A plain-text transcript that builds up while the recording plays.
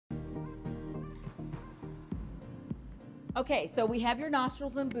Okay, so we have your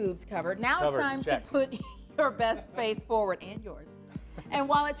nostrils and boobs covered. Now it's time check. to put your best face forward, and yours. And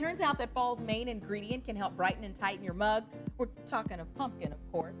while it turns out that fall's main ingredient can help brighten and tighten your mug, we're talking of pumpkin,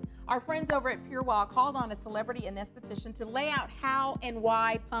 of course, our friends over at PureWow called on a celebrity anesthetician to lay out how and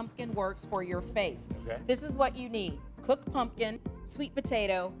why pumpkin works for your face. Okay. This is what you need: cooked pumpkin, sweet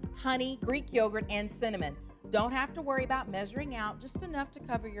potato, honey, Greek yogurt, and cinnamon. Don't have to worry about measuring out, just enough to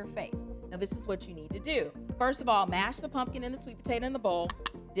cover your face. Now this is what you need to do. First of all, mash the pumpkin and the sweet potato in the bowl.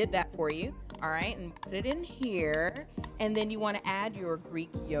 Did that for you, all right, and put it in here. And then you want to add your Greek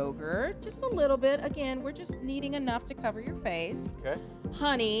yogurt, just a little bit. Again, we're just needing enough to cover your face. Okay.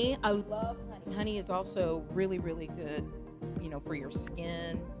 Honey, I love honey. Honey is also really, really good, you know, for your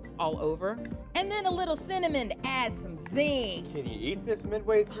skin all over. And then a little cinnamon to add some zing. Can you eat this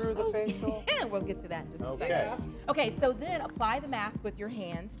midway through the facial? Yeah, we'll get to that in just a second. Okay, so then apply the mask with your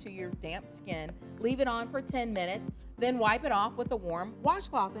hands to your damp skin. Leave it on for 10 minutes. Then wipe it off with a warm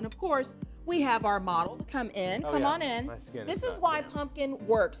washcloth. And of course, we have our model to come in. Come on in. My skin This is why pumpkin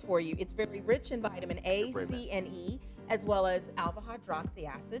works for you. It's very rich in vitamin A, C, and E, as well as alpha hydroxy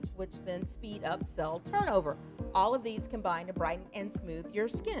acids, which then speed up cell turnover. All of these combine to brighten and smooth your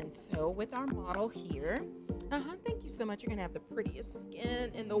skin. So with our model here, thank you so much. You're gonna have the prettiest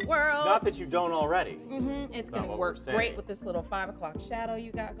skin in the world. Not that you don't already. It's gonna work great with this little 5 o'clock shadow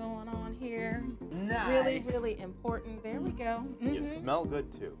you got going on here. Nice. Really, really important. There we go. You smell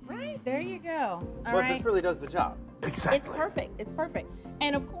good too. Right, there you go. All But right. this really does the job. Exactly. It's perfect. It's perfect.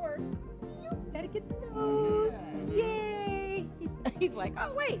 And of course, you gotta get the nose. Yay! He's like,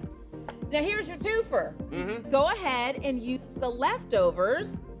 oh wait. Now here's your twofer. Go ahead and use the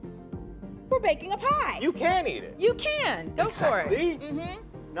leftovers for baking a pie. You can eat it. You can. Go for it. See?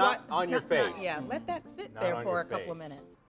 Not on your face. Yeah, let that sit Not there on for your a couple of face. minutes.